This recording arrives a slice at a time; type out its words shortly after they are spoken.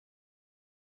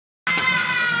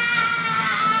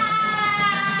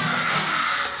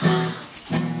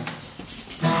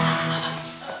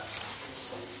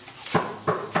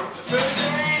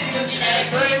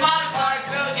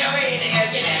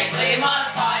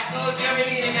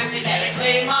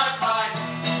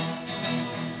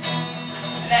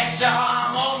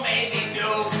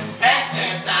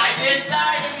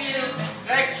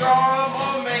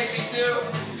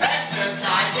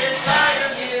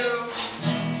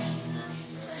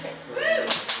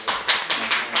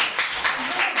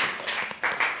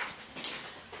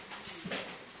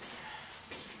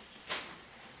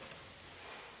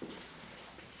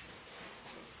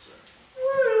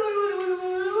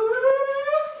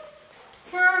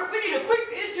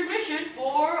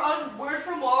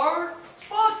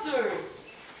sponsors.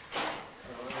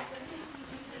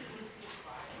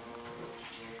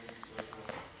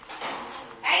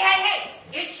 Hey,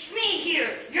 it's me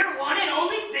here, your one and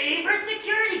only favorite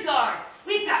security guard.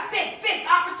 We've got big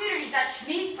opportunities at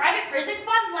Shmee's private prison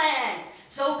funland.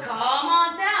 So come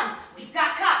on down. We've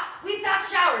got cots, we've got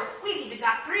showers, we've even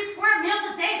got 3 square meals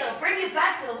a day that'll bring you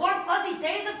back to the warm, fuzzy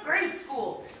days of grade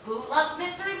school. Who loves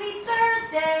Mystery Meat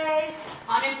Thursdays?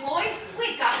 Unemployed?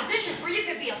 We've got positions where you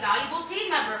could be a valuable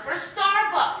team member for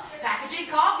Starbucks,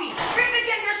 packaging coffee, or even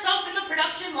get yourself in the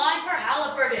production line for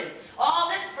Halliburton.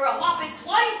 All this for a whopping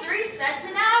 23 cents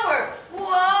an hour.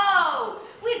 Whoa!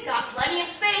 We've got plenty of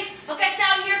space, but get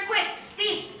down here quick.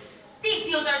 These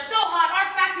deals are so hot, our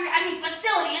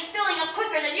facility is filling up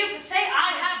quicker than you could say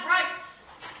I have rights.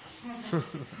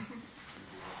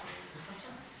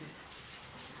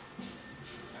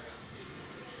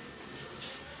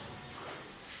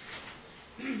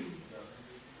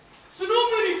 So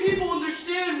not many people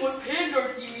understand what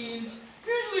pandarchy means.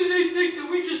 Usually they think that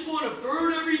we just want to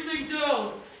burn everything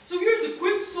down. So here's a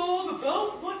quick song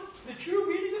about what the true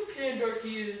meaning of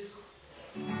pandarchy is.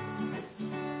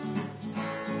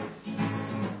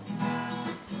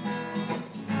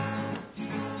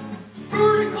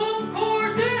 Burning coal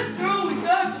cars and throwing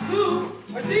bags of glue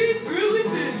are these really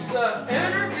things that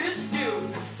anarchists do.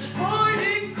 Does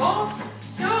fighting cops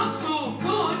sound so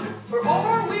good, or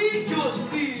are we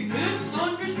just being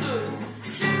misunderstood?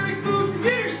 Sharing food,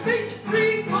 community spaces,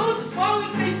 free clothes, and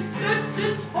smiling faces,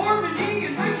 census, harmony,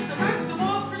 and righteous direct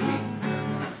democracy.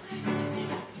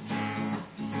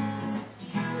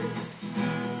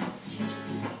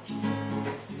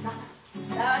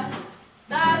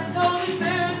 That's how this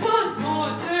band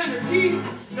was anarchy.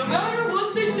 No matter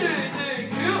what they say, they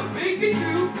can't make it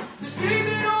true. The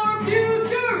saving our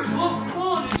future is what we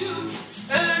want to do.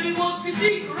 Anyone can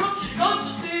see corruption and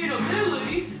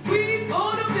unsustainability. We've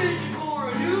got a vision for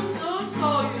a new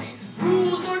society.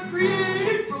 Rules are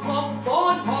created from up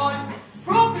on high.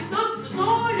 Profit doesn't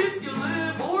decide if you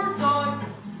live or die.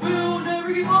 We'll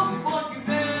never give up on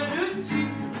humanity.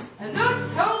 And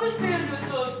that's how this band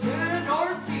does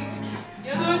anarchy.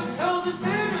 Yeah, that's how this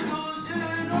band does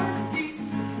anarchy.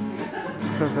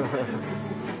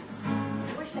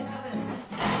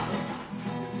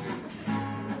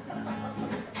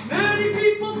 Many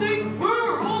people think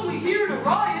we're only here to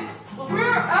riot, but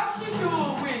we're actually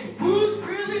showing who's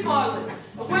really violent.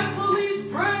 And when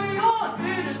police prey on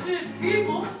innocent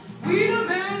people, we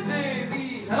demand they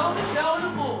be held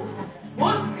accountable.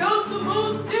 What counts the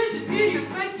most is media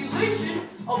speculation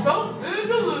about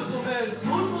vandalism and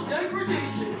social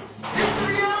degradation. It's the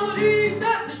realities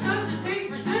that necessitate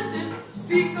resistance,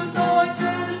 because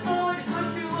genocide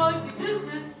industrialized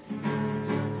existence.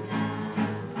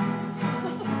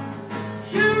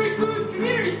 Sharing food,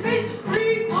 community spaces,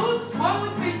 free clothes, and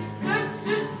smiling faces,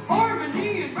 census,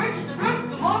 harmony, and righteous direct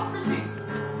democracy.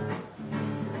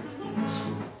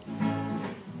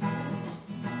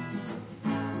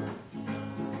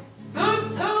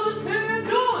 That's how this man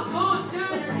does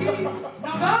anarchy.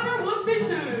 No matter what they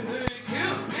say, they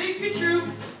can't make it true.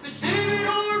 The saving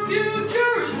our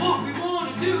future is what we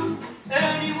want to do.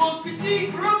 Anyone can see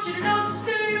corruption and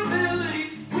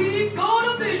unsustainability. We've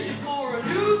got a vision for a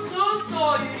new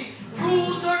society.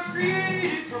 Rules are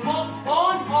created from up